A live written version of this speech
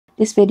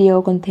This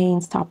video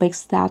contains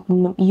topics that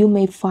you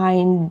may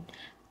find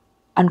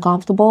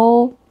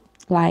uncomfortable,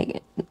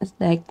 like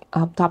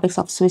topics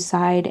of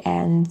suicide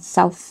and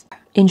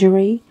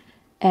self-injury.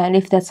 And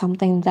if that's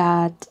something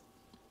that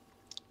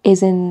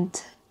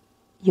isn't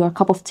your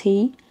cup of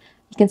tea,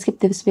 you can skip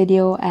this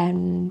video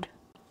and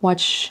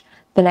watch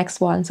the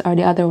next ones or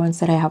the other ones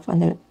that I have on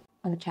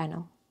the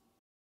channel.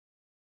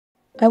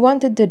 I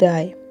wanted to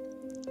die.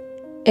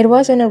 It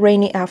was on a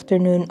rainy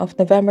afternoon of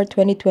November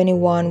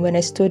 2021 when I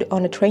stood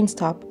on a train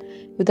stop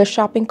with a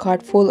shopping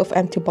cart full of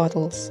empty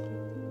bottles,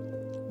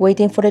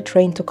 waiting for the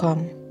train to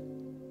come.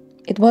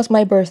 It was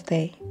my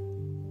birthday.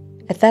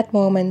 At that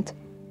moment,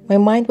 my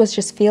mind was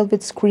just filled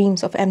with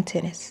screams of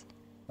emptiness,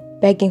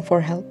 begging for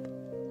help.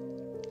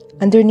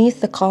 Underneath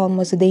the calm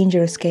was a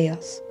dangerous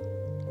chaos.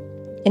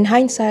 In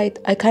hindsight,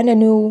 I kinda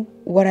knew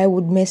what I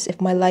would miss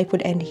if my life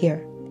would end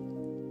here.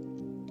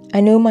 I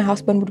knew my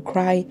husband would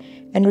cry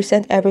and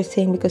resent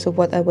everything because of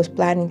what I was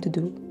planning to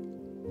do.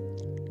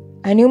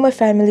 I knew my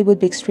family would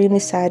be extremely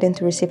saddened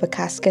to receive a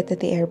casket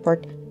at the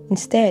airport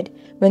instead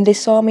when they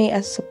saw me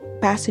as a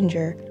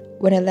passenger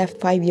when I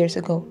left 5 years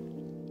ago.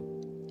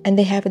 And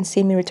they haven't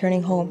seen me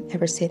returning home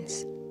ever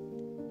since.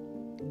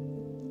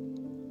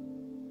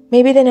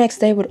 Maybe the next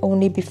day would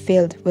only be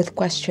filled with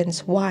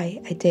questions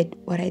why I did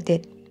what I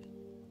did.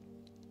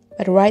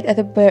 But right at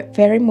the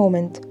very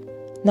moment,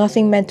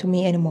 nothing meant to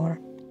me anymore.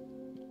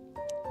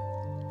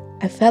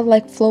 I felt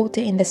like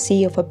floating in the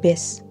sea of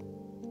abyss.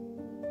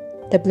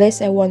 The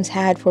bliss I once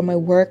had for my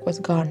work was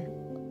gone.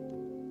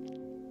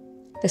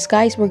 The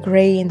skies were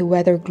gray and the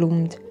weather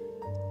gloomed,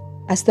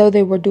 as though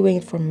they were doing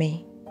it for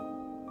me,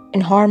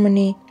 in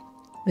harmony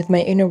with my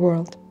inner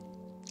world,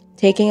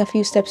 taking a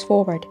few steps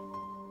forward,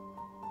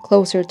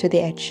 closer to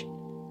the edge.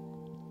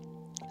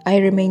 I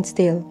remained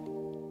still,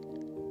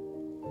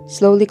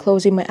 slowly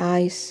closing my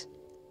eyes,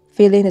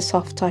 feeling the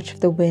soft touch of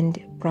the wind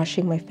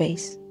brushing my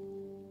face.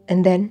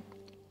 And then,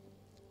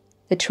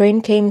 the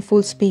train came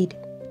full speed.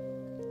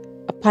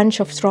 A punch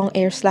of strong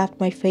air slapped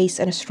my face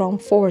and a strong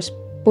force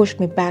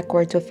pushed me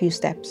backwards a few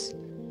steps.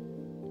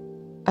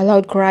 A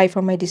loud cry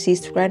from my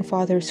deceased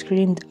grandfather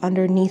screamed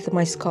underneath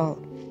my skull,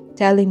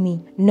 telling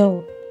me,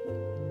 no.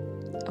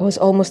 I was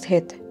almost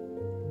hit.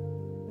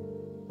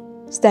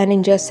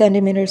 Standing just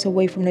centimeters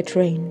away from the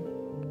train.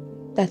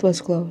 That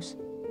was close.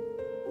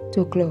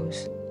 Too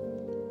close.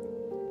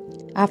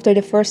 After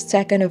the first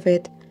second of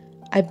it,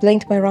 I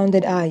blinked my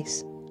rounded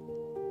eyes.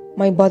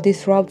 My body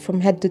throbbed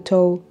from head to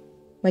toe,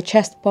 my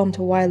chest pumped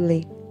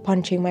wildly,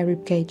 punching my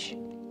ribcage.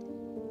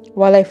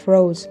 While I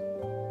froze,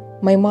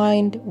 my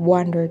mind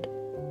wandered,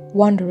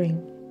 wondering,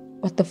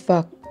 what the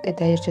fuck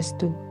did I just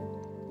do?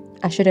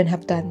 I shouldn't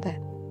have done that.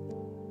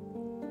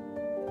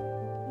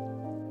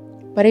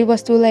 But it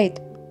was too late.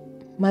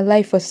 My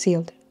life was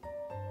sealed.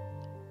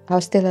 I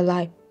was still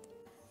alive.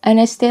 And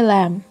I still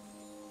am.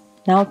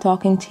 Now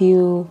talking to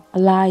you,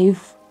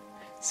 alive,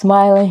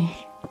 smiling,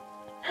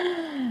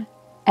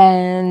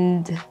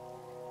 and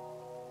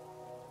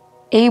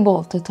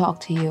able to talk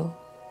to you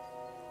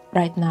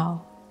right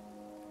now.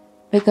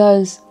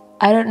 Because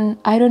I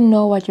don't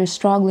know what you're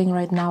struggling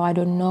right now. I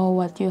don't know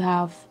what you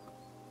have,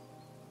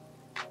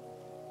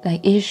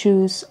 like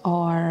issues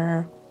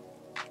or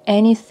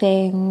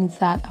anything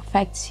that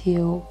affects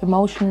you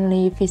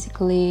emotionally,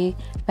 physically,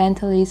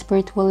 mentally,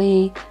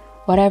 spiritually,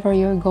 whatever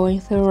you're going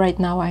through right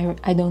now.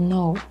 I don't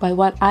know. But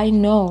what I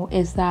know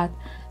is that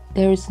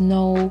there's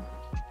no,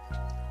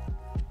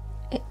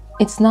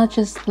 it's not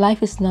just,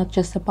 life is not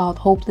just about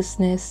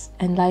hopelessness,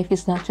 and life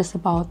is not just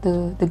about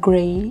the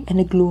gray and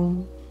the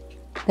gloom,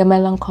 the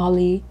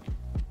melancholy.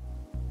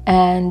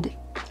 And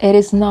it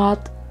is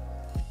not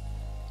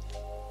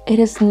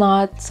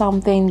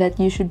something that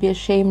you should be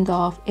ashamed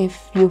of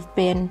if you've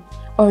been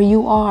or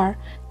you are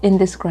in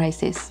this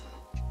crisis.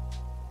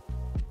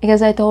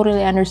 Because I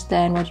totally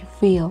understand what you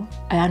feel.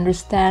 I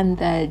understand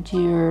that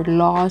you're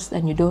lost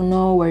and you don't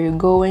know where you're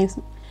going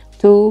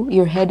to,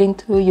 you're heading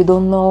to, you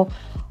don't know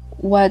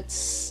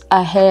what's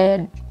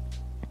ahead,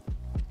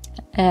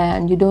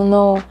 and you don't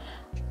know,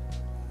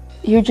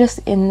 you're just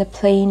in a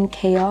plain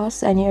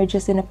chaos and you're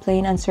just in a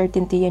plain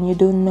uncertainty, and you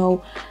don't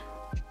know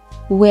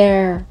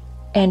where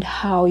and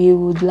how you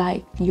would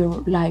like your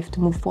life to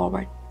move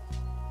forward.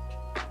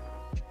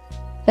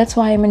 That's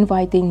why I'm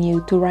inviting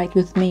you to write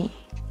with me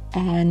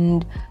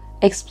and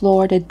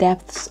explore the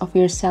depths of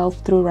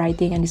yourself through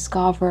writing and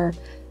discover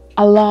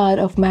a lot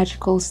of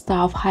magical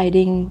stuff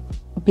hiding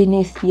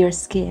beneath your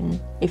skin,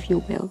 if you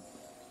will.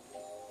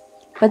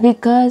 But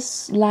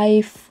because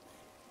life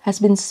has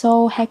been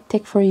so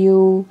hectic for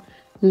you,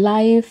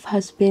 life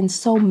has been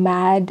so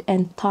mad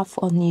and tough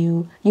on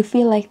you, you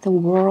feel like the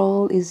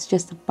world is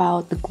just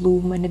about the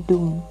gloom and the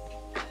doom.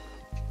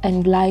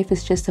 And life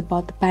is just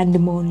about the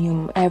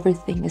pandemonium.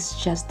 Everything is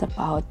just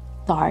about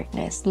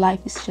darkness.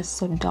 Life is just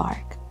so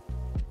dark.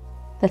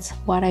 That's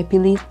what I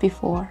believed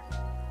before.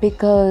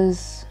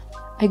 Because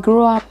I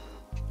grew up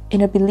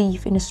in a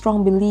belief, in a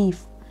strong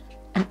belief,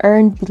 an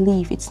earned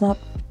belief. It's not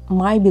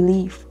my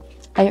belief.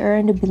 I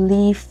earned a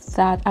belief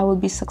that I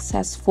would be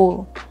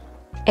successful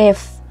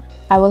if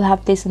I will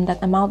have this and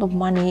that amount of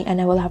money,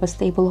 and I will have a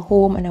stable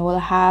home, and I will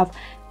have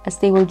a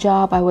stable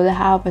job, I will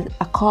have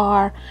a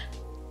car.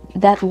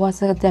 That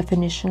was a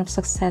definition of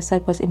success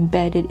that was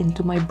embedded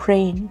into my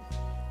brain.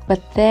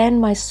 But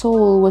then my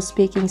soul was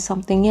speaking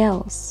something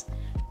else.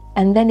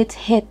 And then it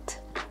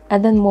hit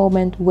at the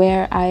moment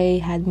where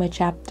I had my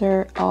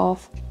chapter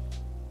of,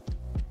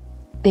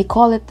 they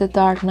call it the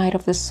dark night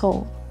of the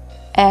soul.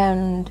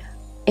 And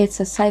it's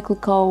a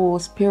cyclical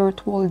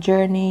spiritual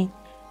journey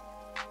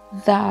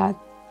that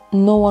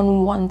no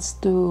one wants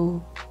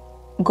to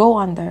go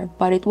under.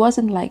 But it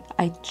wasn't like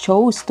I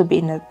chose to be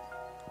in the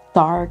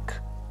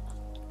dark.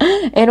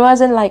 It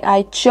wasn't like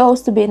I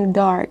chose to be in the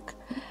dark.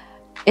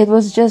 It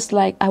was just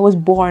like I was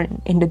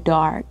born in the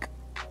dark,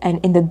 and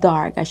in the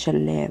dark I shall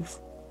live,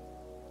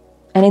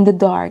 and in the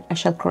dark I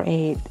shall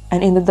create,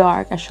 and in the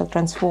dark I shall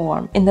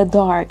transform. In the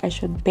dark I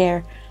should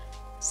bear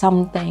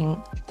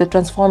something, to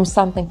transform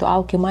something, to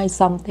alchemize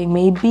something.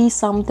 Maybe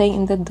something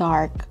in the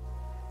dark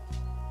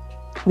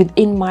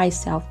within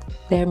myself,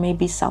 there may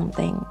be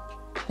something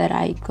that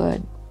I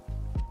could,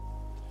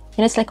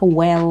 and it's like a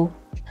well,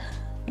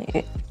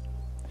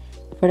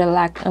 for the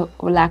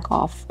lack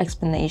of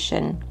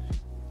explanation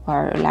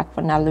or lack of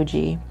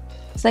analogy.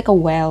 It's like a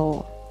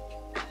well.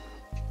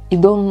 You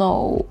don't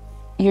know,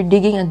 you're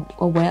digging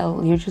a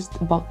well, you're just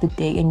about to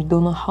dig, and you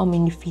don't know how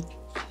many feet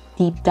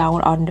deep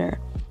down under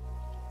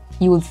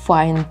you will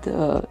find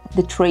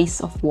the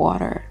trace of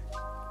water,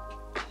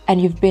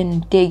 and you've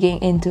been digging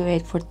into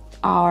it for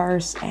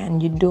hours,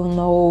 and you don't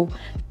know,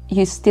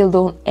 you still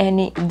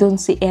don't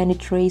see any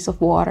trace of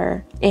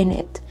water in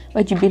it,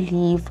 but you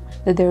believe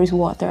that there is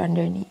water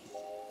underneath,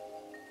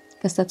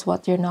 because that's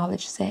what your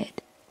knowledge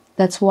said.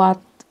 That's what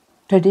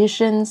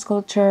traditions,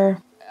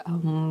 culture,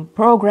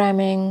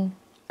 programming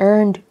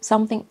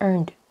something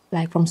earned,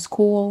 like from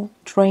school,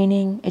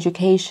 training,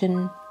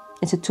 education,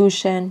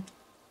 institution,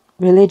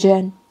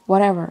 religion,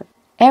 whatever.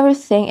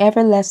 Everything,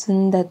 every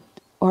lesson that,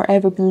 or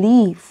every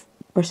belief,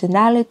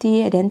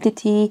 personality,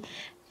 identity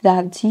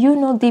that you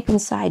know deep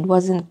inside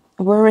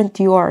weren't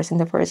yours in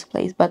the first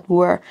place, but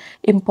were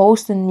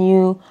imposed on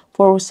you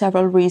for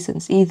several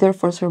reasons, either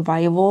for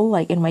survival,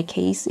 like in my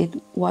case, it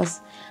was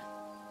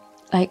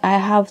like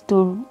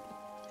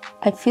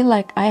I feel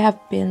like I have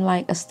been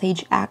like a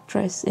stage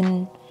actress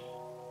in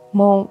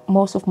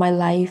most of my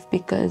life,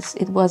 because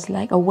it was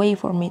like a way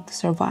for me to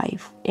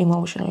survive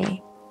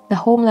emotionally. The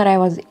home that I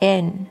was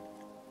in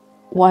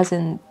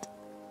wasn't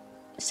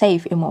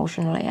safe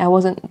emotionally. I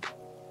wasn't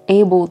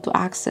able to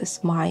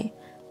access my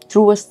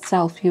truest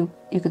self, you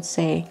could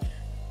say,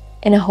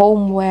 in a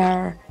home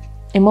where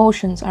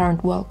emotions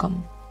aren't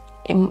welcome.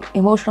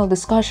 Emotional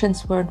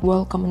discussions weren't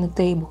welcome on the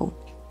table.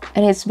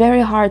 And it's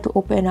very hard to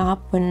open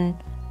up when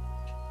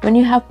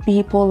you have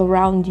people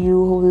around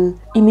you who will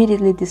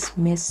immediately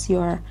dismiss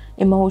your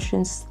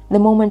emotions. The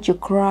moment you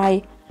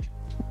cry,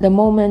 the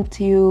moment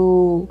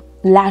you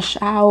lash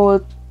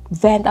out,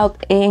 vent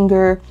out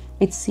anger,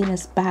 it's seen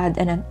as bad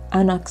and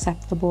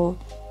unacceptable.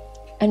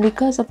 And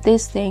because of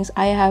these things,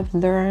 I have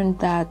learned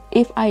that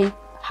if I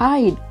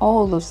hide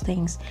all those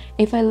things,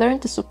 if I learn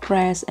to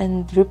suppress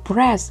and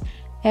repress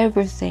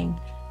everything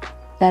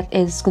that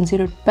is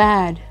considered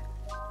bad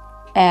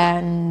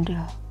and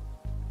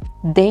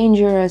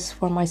dangerous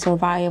for my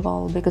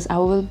survival, because I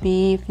will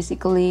be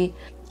physically,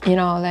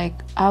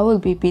 like I will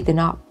be beaten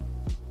up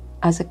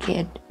as a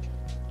kid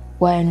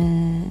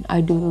when I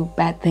do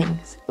bad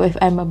things. If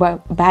I'm a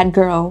bad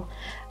girl,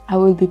 I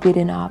will be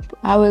beaten up,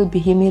 I will be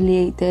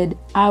humiliated,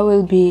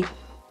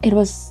 it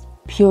was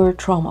pure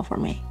trauma for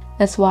me.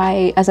 That's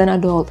why as an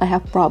adult I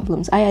have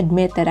problems. I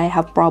admit that I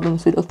have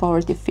problems with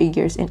authority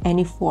figures in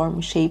any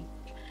form, shape,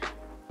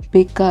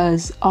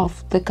 because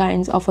of the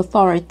kinds of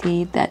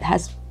authority that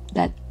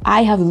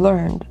I have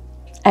learned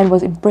and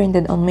was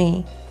imprinted on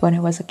me when I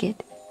was a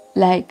kid.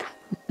 Like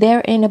their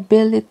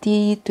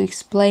inability to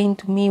explain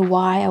to me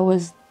why I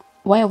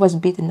was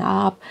beaten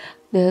up,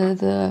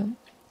 the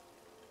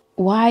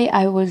why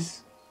I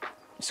was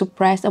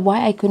suppressed,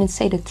 why I couldn't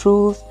say the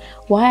truth,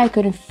 why I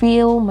couldn't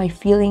feel my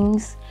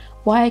feelings,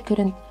 why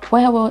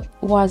I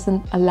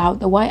wasn't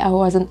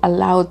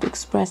allowed to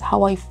express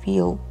how I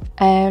feel,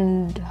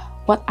 and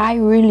what I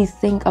really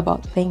think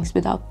about things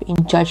without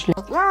being judged. Yo,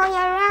 you're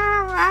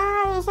wrong.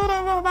 Oh, you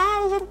shouldn't do that.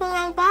 You shouldn't be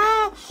like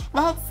that.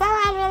 That's so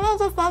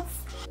unreligious. That's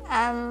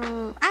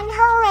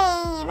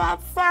unholy.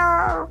 That's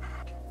so...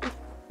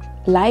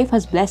 Life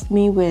has blessed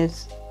me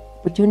with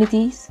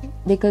opportunities,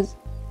 because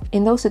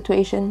in those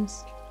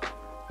situations,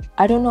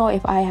 I don't know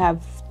if I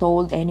have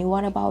told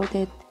anyone about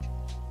it,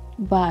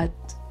 but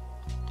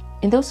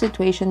in those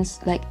situations,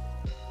 like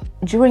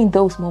during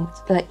those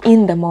moments, like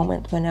in the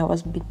moment when I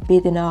was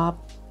beaten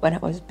up, when I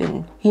was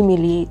being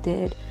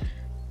humiliated,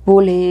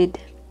 bullied,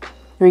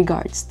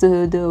 regards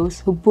to those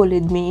who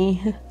bullied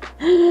me,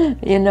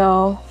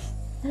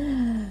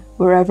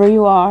 wherever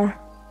you are,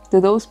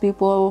 to those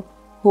people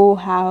who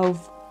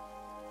have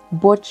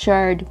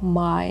butchered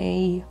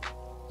my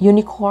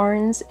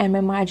unicorns and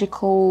my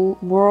magical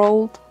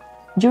world.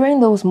 During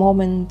those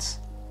moments,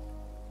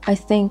 I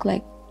think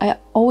like I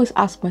always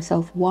ask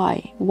myself,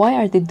 why? Why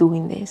are they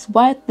doing this?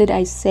 What did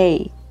I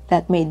say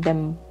that made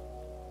them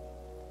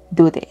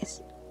do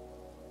this?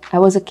 I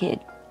was a kid,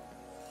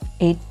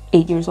 8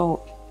 years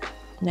old.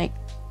 Like,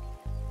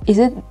 is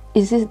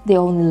it the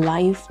only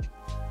life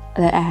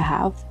that I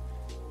have?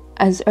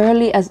 As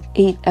early as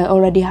 8, I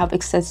already have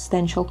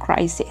existential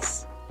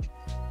crisis,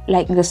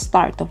 like the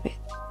start of it.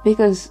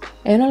 Because,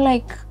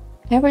 like,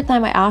 every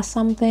time I ask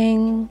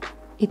something,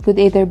 it could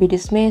either be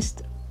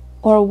dismissed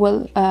or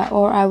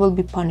I will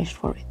be punished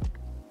for it.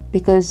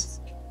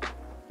 Because,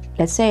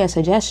 let's say a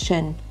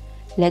suggestion,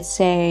 let's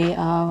say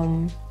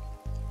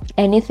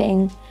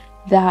anything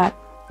that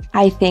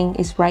I think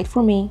is right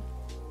for me,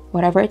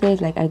 whatever it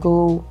is, like I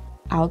go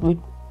out with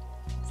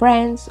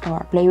friends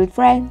or play with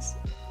friends,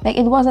 like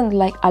it wasn't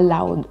like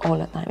allowed all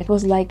the time. It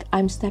was like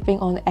I'm stepping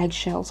on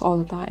eggshells all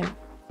the time.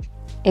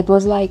 It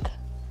was like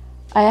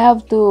I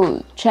have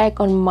to check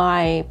on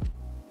my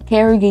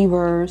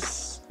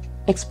caregivers'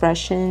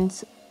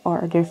 expressions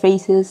or their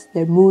faces,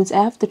 their moods.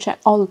 I have to check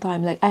all the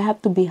time. Like I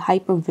have to be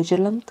hyper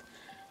vigilant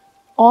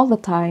all the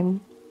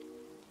time,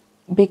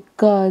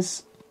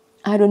 because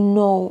I don't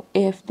know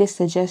if this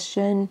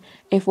suggestion,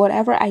 if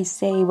whatever I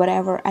say,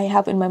 whatever I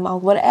have in my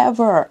mouth,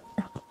 whatever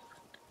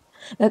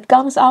that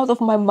comes out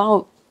of my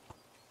mouth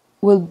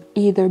will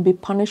either be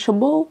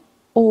punishable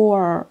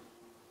or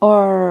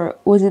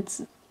was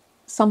it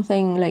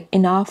something like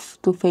enough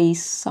to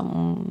face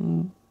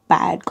some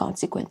bad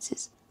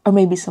consequences, or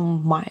maybe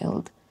some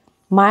mild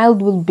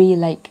will be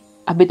like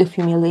a bit of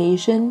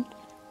humiliation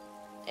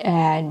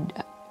and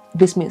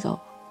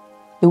dismissal.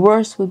 The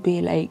worst would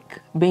be like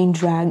being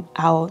dragged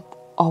out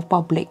of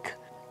public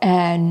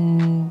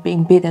and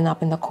being beaten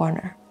up in the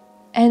corner.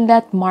 And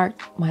that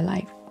marked my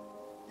life.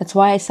 That's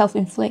why I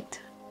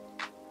self-inflict.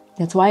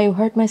 That's why I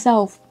hurt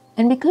myself.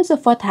 And because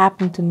of what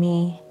happened to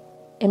me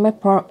in my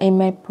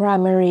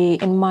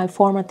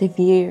formative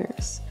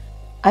years,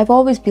 I've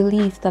always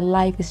believed that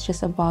life is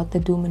just about the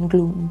doom and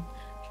gloom.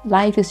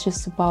 Life is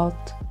just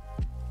about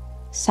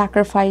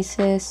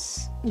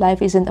sacrifices.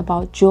 Life isn't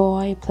about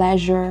joy,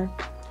 pleasure,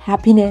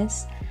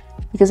 happiness.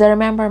 Because I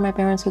remember my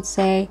parents would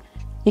say,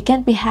 you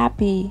can't be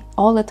happy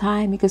all the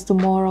time because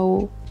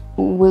tomorrow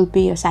will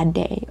be a sad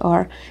day.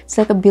 Or it's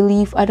like a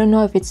belief, I don't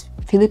know if it's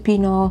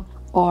Filipino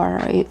or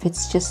if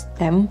it's just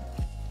them,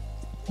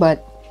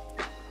 but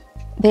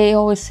they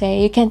always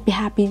say you can't be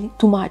happy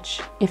too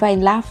much. If I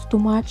laugh too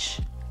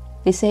much,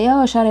 they say,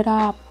 oh, shut it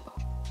up.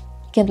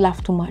 You can't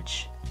laugh too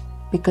much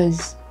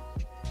because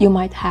you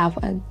might have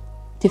a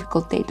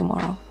difficult day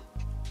tomorrow.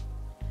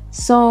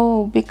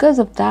 So because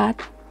of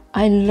that,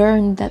 I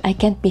learned that I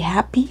can't be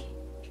happy.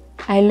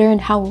 I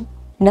learned how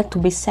not to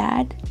be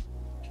sad,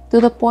 to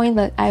the point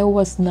that I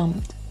was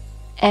numbed.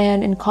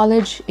 And in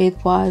college, it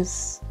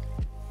was,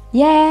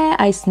 yeah,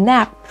 I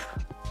snap.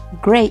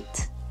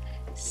 Great.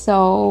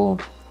 So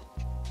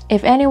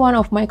if any one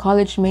of my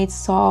college mates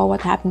saw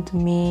what happened to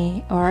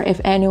me, or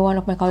if any one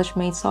of my college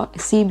mates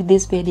see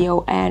this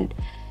video, and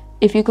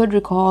if you could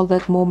recall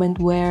that moment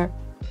where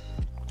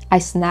I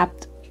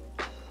snapped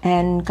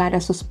and kind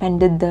of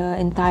suspended the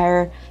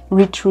entire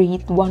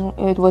retreat.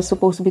 It was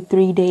supposed to be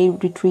 3-day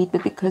retreat,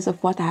 but because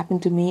of what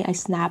happened to me, I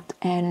snapped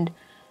and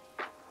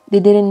they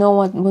didn't know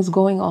what was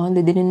going on.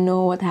 They didn't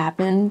know what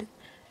happened.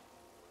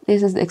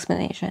 This is the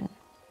explanation.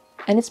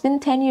 And it's been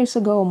 10 years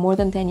ago, more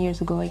than 10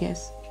 years ago, I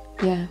guess.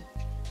 Yeah.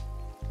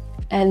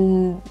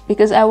 And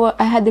because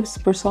I had this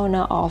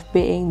persona of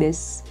being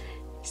this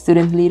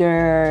student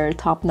leader,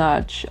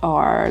 top-notch,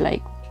 or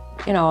like,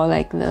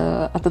 like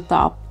at the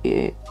top.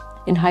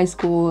 In high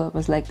school, I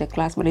was like the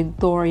class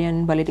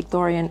valedictorian,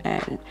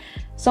 and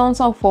so on and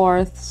so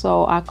forth.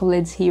 So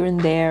accolades here and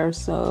there.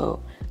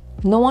 So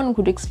no one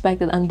could expect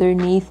that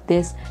underneath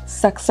this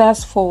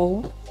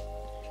successful,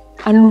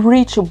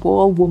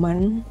 unreachable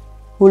woman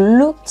who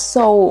looked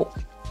so,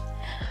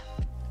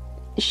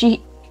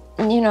 she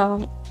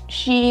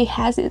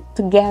has it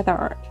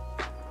together.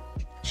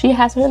 She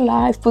has her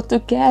life put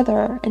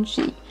together, and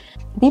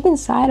deep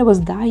inside I was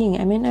dying.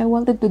 I mean, I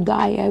wanted to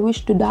die. I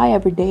wished to die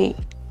every day.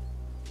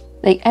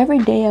 Like every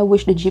day I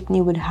wish the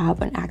jeepney would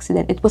have an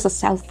accident. It was a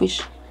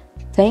selfish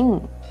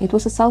thing. It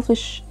was a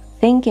selfish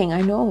thinking, I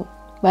know.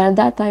 But at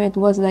that time it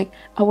was like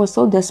I was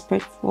so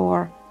desperate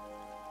for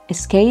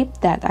escape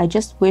that I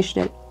just wish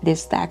that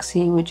this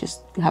taxi would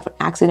just have an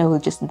accident. I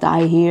would just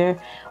die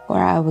here, or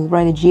I would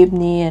ride a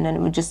jeepney and then it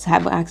would just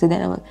have an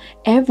accident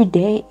every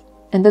day.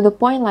 And to the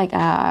point like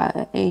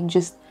it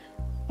just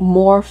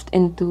morphed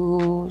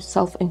into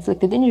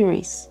self-inflicted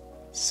injuries.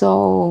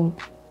 So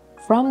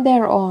from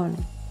there on,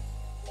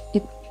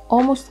 it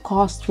almost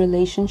cost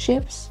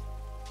relationships.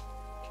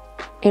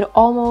 It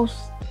almost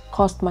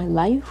cost my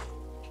life.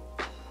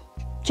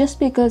 Just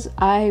because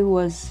I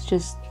was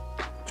just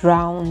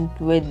drowned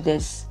with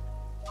this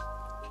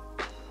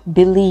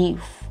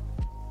belief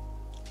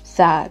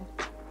that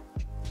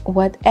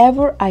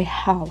whatever I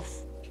have,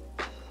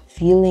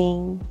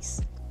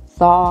 feelings,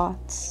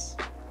 thoughts,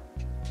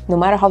 no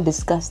matter how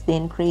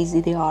disgusting, crazy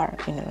they are,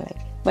 like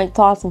my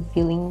thoughts and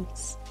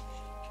feelings,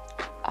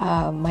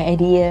 my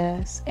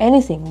ideas,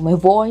 anything, my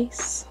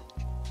voice,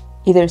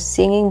 either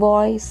singing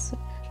voice,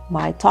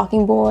 my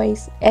talking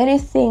voice,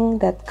 anything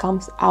that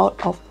comes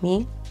out of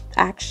me,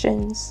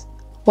 actions,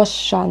 was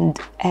shunned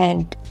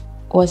and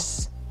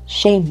was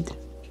shamed.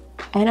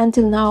 And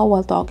until now,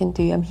 while talking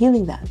to you, I'm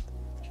healing that.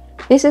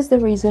 This is the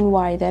reason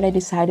why that I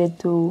decided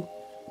to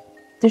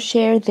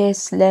share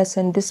this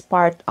lesson, this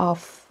part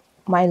of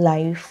my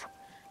life,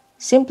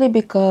 simply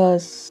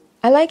because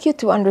I like you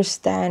to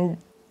understand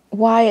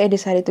why I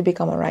decided to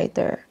become a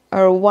writer,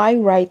 or why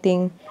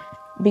writing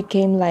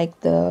became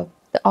like the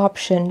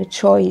option, the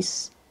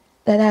choice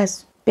that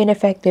has been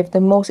effective,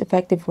 the most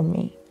effective for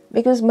me.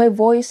 Because my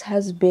voice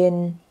has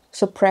been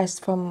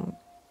suppressed from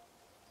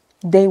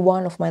day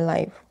one of my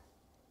life.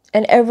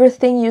 And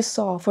everything you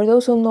saw, for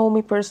those who know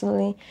me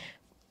personally,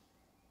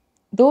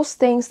 those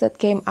things that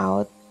came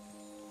out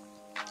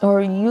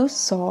or you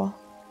saw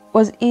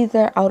was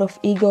either out of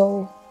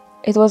ego,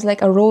 it was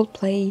like a role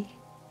play,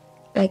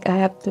 like I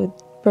have to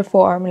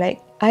perform, like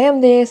I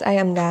am this, I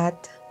am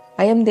that,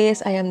 I am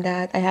this, I am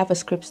that, I have a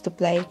scripts to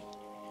play.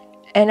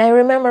 And I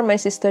remember my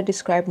sister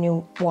described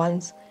me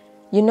once,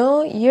 you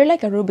know, you're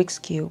like a Rubik's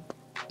Cube.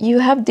 You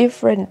have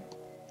different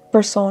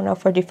persona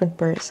for different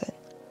person.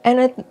 And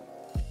at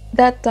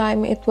that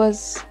time, it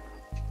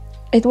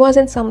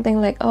wasn't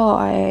something like,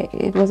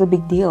 it was a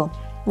big deal.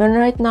 But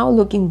right now,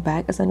 looking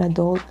back as an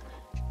adult,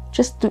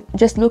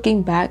 just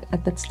looking back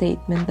at that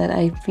statement, that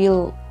I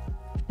feel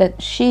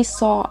that she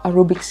saw a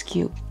Rubik's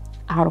Cube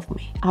out of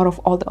me, out of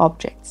all the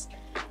objects.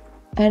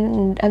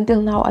 And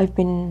until now, I've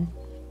been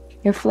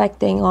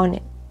reflecting on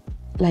it,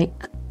 like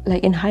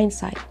in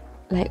hindsight,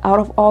 like out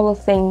of all the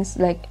things,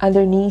 like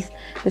underneath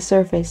the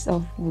surface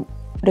of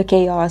the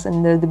chaos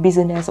and the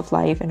busyness of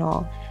life and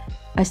all,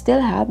 I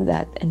still have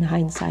that in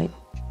hindsight,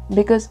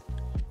 because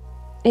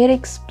it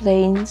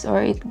explains,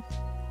 or it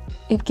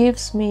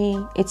gives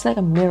me, it's like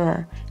a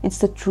mirror, it's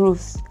the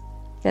truth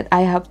that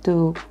I have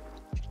to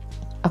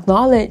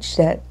acknowledge,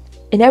 that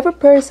in every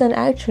person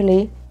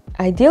actually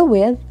I deal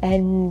with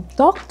and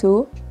talk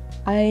to,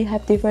 I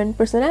have different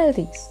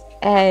personalities.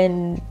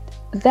 And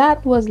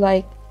that was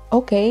like,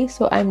 okay,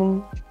 so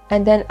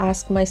and then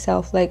ask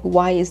myself, like,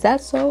 why is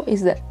that so?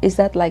 Is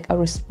that like a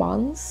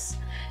response?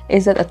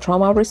 Is that a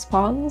trauma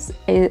response?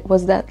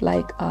 Was that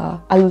like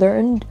a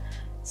learned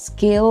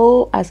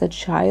skill as a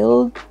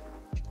child,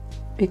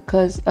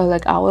 because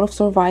like out of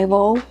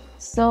survival?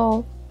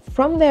 So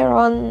from there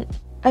on,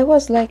 I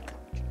was like,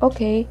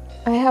 okay,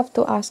 I have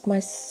to ask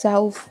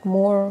myself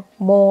more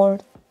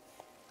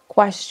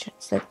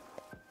questions, like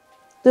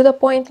to the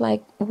point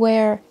like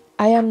where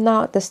I am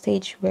now at the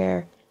stage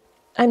where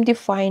I'm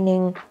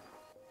defining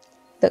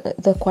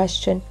the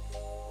question,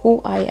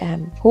 who I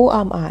am, who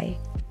am I,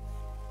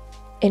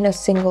 in a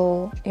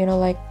single,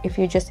 like if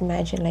you just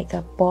imagine like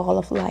a ball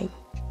of light,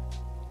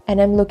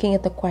 and I'm looking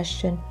at the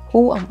question,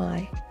 who am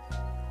I,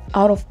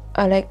 out of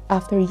like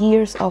after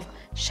years of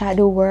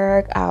shadow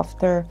work,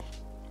 after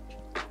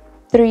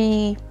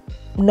 3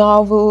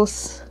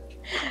 novels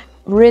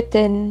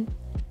written,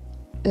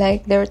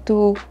 like there are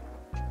 2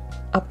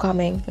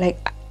 upcoming, like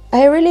I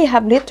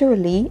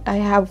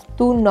have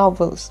 2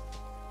 novels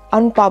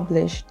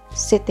unpublished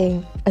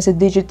sitting as a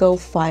digital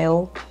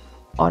file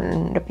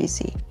on the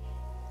PC.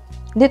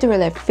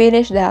 Literally, I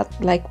finished that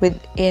like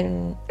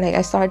within, like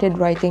I started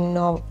writing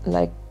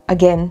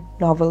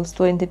novels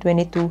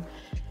 2022,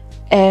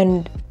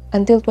 and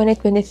until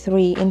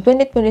 2023. In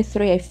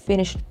 2023, I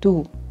finished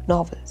 2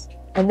 novels,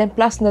 and then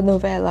plus the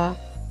novella,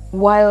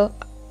 while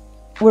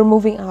we're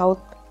moving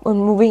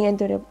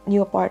into the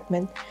new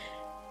apartment.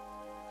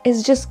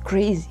 It's just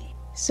crazy.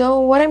 So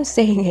what I'm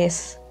saying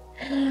is,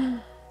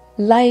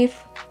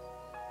 life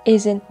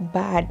isn't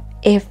bad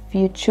if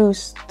you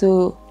choose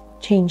to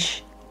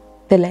change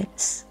the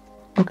lens,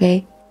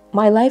 okay?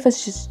 My life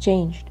has just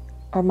changed,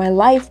 or my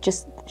life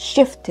just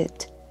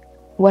shifted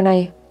when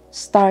I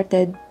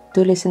started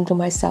to listen to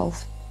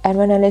myself. And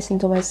when I listen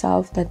to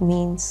myself, that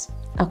means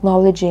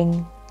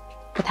acknowledging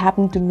what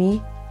happened to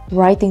me,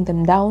 writing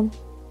them down,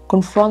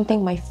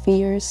 confronting my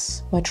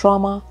fears, my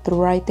trauma through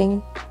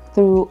writing,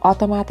 through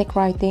automatic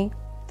writing,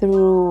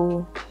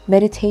 through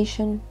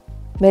meditative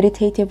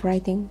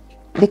writing.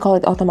 They call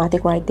it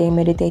automatic writing,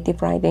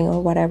 meditative writing,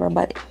 or whatever,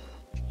 but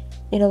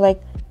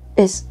like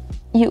is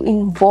you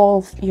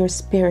involve your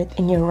spirit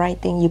in your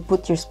writing, you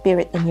put your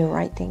spirit in your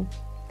writing.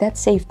 That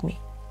saved me.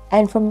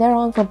 And from there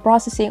on, from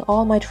processing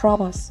all my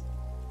traumas,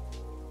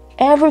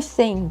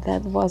 everything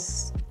that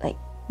was like,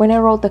 when I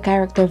wrote the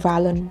character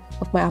Valon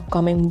of my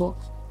upcoming book,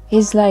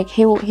 he's like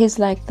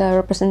the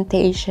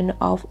representation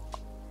of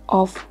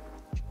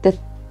the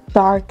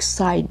dark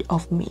side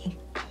of me.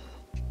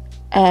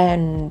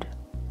 And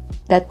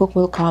that book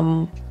will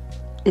come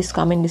this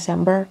coming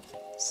December.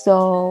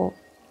 So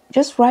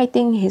just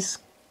writing his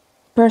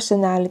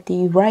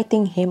personality,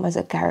 writing him as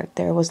a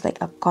character, was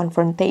like a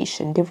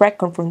direct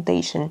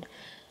confrontation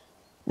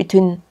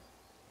between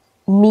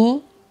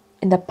me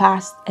in the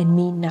past and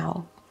me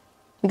now.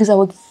 Because I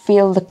would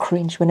feel the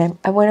cringe when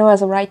I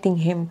was writing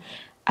him.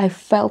 I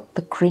felt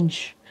the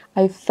cringe.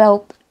 I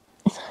felt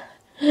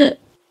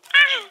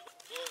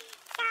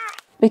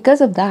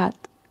because of that,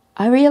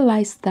 I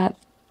realized that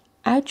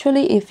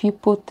actually if you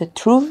put the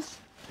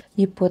truth,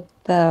 you put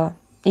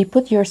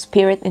your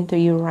spirit into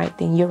your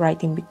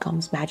writing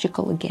becomes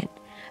magical again.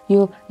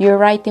 Your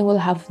writing will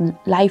have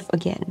life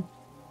again.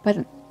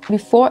 But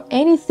before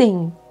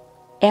anything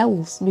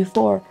else,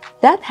 before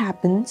that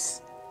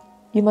happens,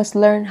 you must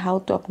learn how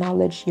to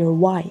acknowledge your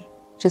why.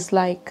 Just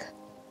like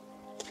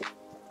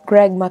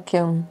Greg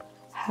McKeown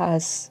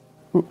has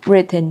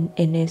written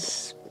in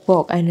his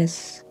book, and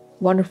his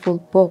wonderful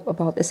book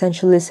about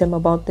essentialism,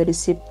 about the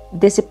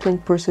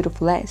disciplined pursuit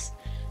of less.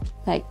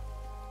 Like,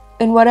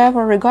 in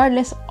whatever,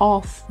 regardless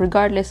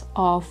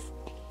of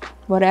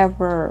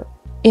whatever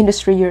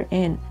industry you're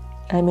in.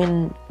 I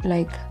mean,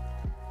 like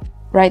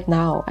right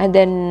now, and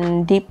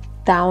then deep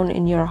down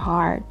in your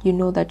heart, you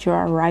know that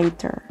you're a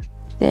writer.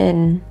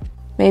 Then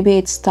maybe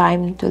it's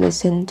time to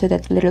listen to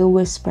that little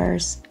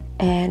whispers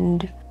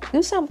and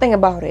do something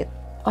about it.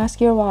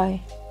 Ask your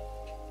why.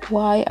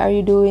 Why are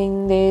you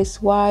doing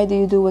this? Why do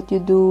you do what you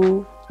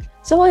do?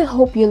 So I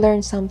hope you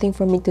learned something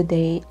from me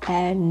today,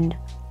 and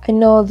I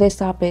know this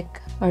topic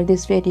or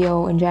this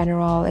video in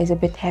general is a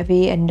bit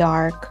heavy and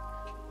dark,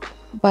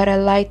 but I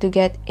like to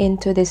get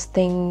into these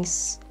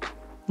things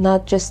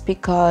not just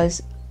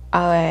because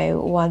I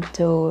want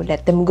to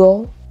let them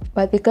go,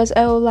 but because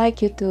I would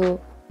like you to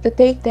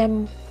take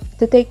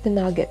the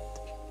nugget,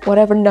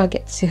 whatever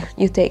nuggets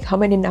you take, how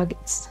many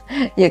nuggets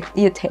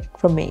you take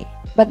from me.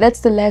 But that's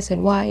the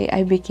lesson, why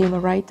I became a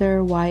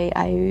writer, why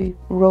I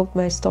wrote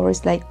my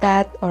stories like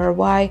that, or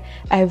why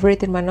I've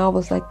written my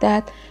novels like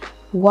that,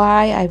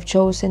 why I've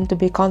chosen to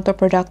be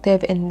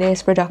counterproductive in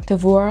this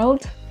productive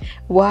world,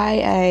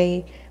 why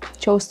I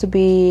chose to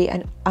be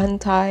an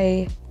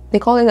they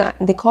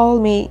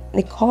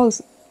call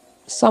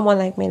someone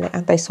like me like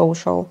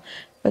antisocial,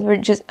 but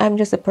I'm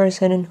just a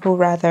person who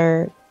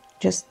rather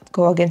just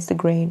go against the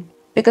grain,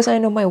 because I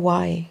know my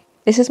why.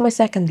 This is my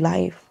second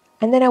life,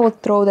 and then I will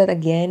throw that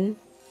again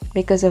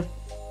because of,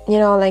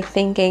 like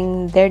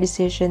thinking their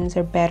decisions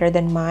are better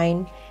than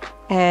mine,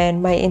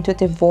 and my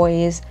intuitive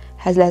voice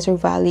has lesser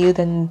value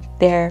than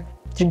their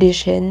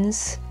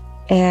traditions.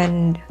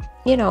 And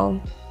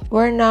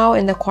we're now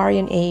in the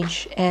Aquarian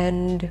age,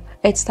 and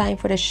it's time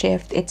for the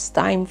shift. It's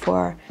time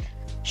for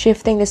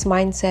shifting this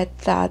mindset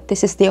that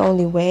this is the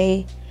only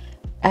way,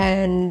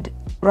 and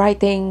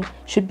writing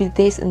should be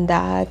this and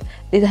that.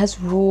 It has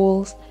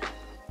rules,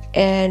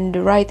 and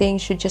writing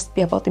should just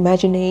be about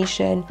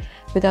imagination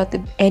without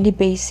any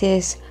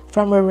basis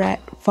from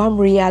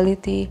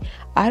reality.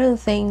 I don't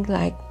think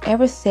like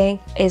everything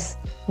is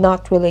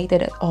not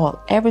related at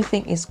all.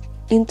 Everything is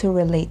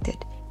interrelated.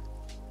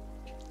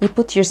 You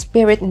put your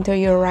spirit into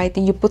your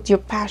writing, you put your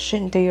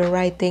passion into your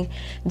writing.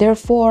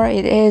 Therefore,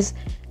 it is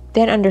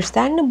then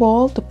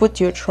understandable to put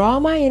your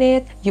trauma in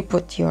it, you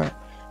put your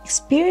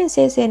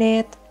experiences in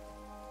it,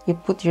 you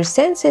put your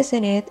senses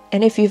in it.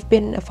 And if you've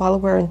been a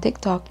follower on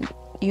TikTok,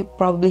 you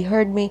probably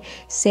heard me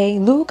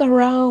saying, look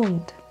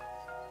around,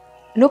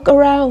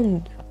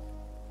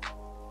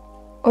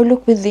 or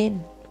look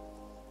within.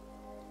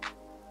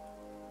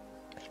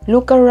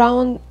 Look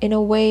around in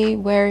a way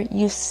where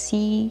you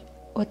see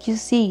what you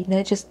see,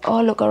 not just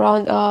look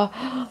around,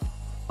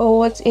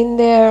 what's in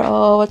there,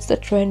 what's the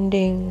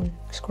trending,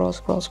 scroll.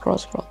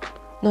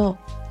 No,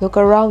 look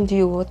around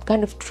you. What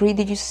kind of tree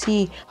did you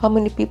see? How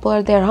many people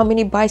are there? How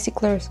many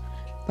bicyclers,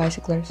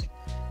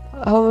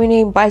 how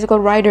many bicycle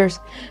riders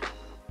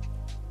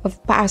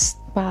have passed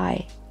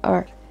by?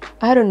 Or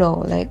I don't know,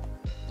 like,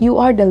 you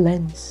are the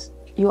lens,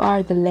 you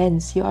are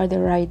the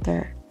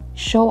writer.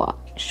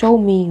 Show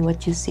me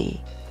what you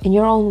see in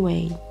your own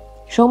way.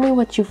 Show me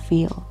what you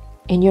feel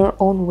in your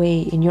own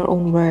way, in your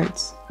own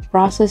words.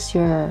 Process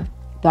your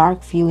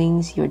dark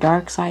feelings, your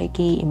dark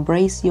psyche.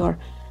 Embrace your,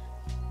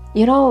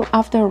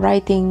 after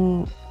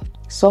writing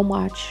so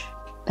much,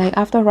 like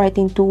after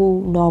writing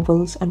 2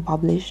 novels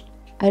unpublished,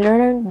 I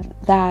learned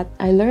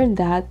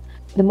that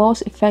the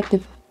most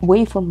effective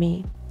way for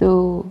me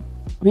to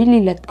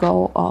really let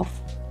go of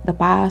the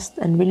past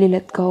and really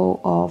let go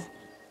of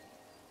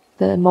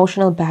the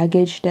emotional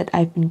baggage that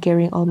I've been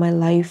carrying all my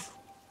life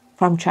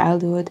from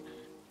childhood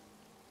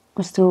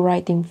was through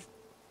writing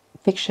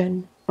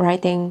fiction,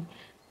 writing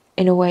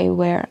in a way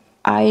where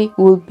I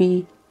will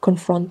be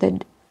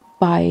confronted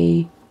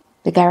by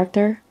the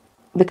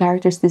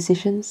character's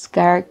decisions,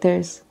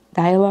 character's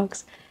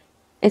dialogues.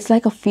 It's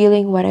like a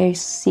feeling when I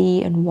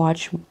see and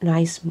watch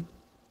nice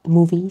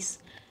movies.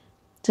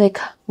 It's like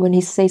when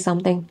he says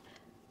something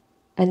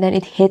and then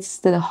it hits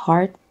to the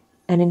heart,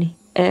 and then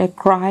I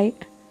cry.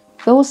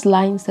 Those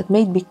lines that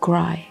made me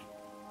cry,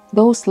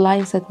 those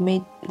lines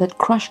that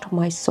crushed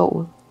my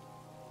soul,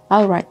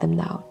 I'll write them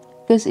down,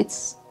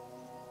 because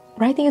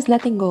writing is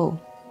letting go.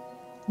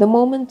 The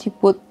moment you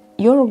put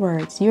your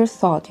words, your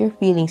thought, your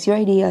feelings, your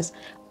ideas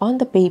on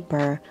the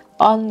paper,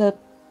 on the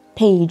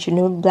page,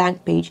 a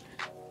blank page,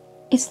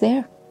 it's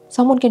there.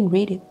 Someone can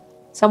read it.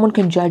 Someone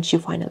can judge you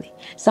finally.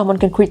 Someone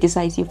can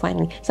criticize you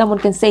finally. Someone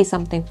can say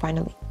something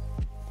finally.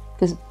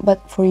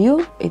 But for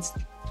you, it's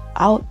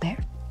out there.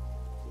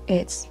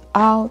 It's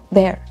out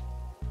there.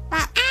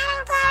 But I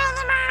don't care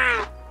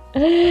anymore.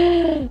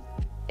 I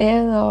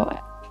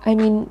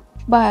mean,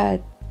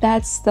 but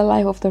that's the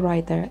life of the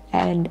writer,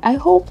 and I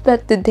hope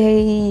that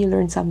today you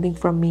learned something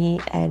from me.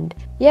 And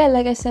yeah,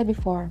 like I said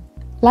before,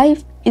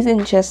 life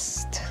isn't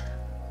just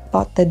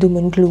about the doom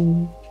and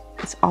gloom.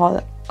 It's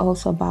all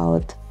also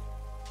about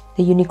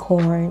the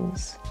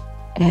unicorns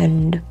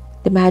and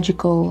the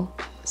magical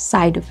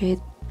side of it.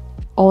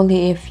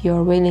 Only if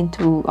you're willing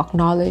to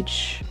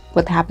acknowledge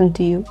what happened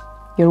to you,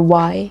 your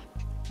why,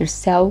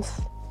 yourself.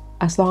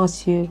 As long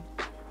as you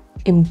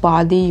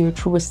embody your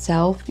truest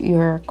self,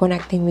 you're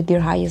connecting with your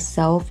highest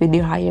self,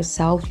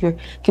 you're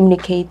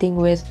communicating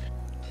with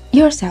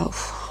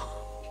yourself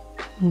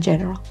in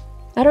general.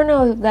 I don't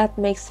know if that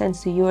makes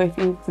sense to you or if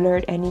you've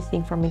learned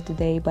anything from it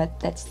today, but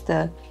that's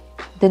the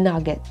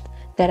nugget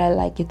that I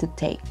like you to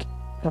take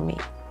from me.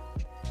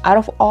 Out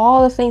of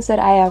all the things that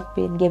I have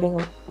been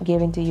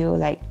giving to you,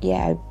 like,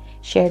 yeah, I've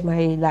shared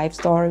my life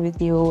story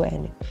with you,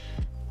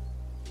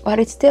 but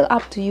it's still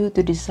up to you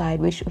to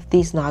decide which of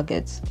these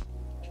nuggets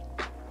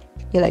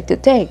you like to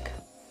take.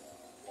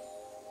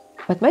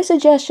 But my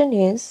suggestion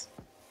is,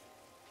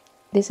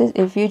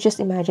 if you just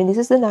imagine this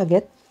is the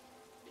nugget,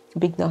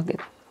 big nugget.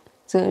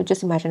 So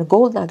just imagine a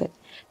gold nugget.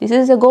 This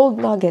is a gold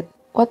nugget.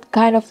 What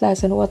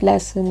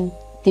lesson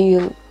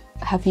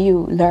have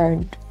you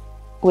learned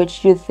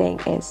which you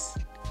think is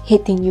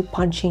hitting you,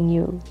 punching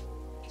you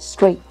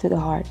straight to the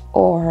heart?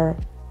 Or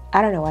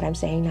I don't know what I'm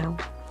saying now.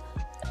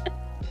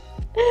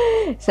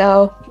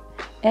 So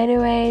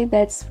anyway,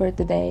 that's for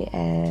today,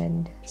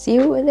 and see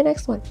you in the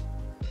next one.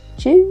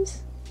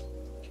 Cheers.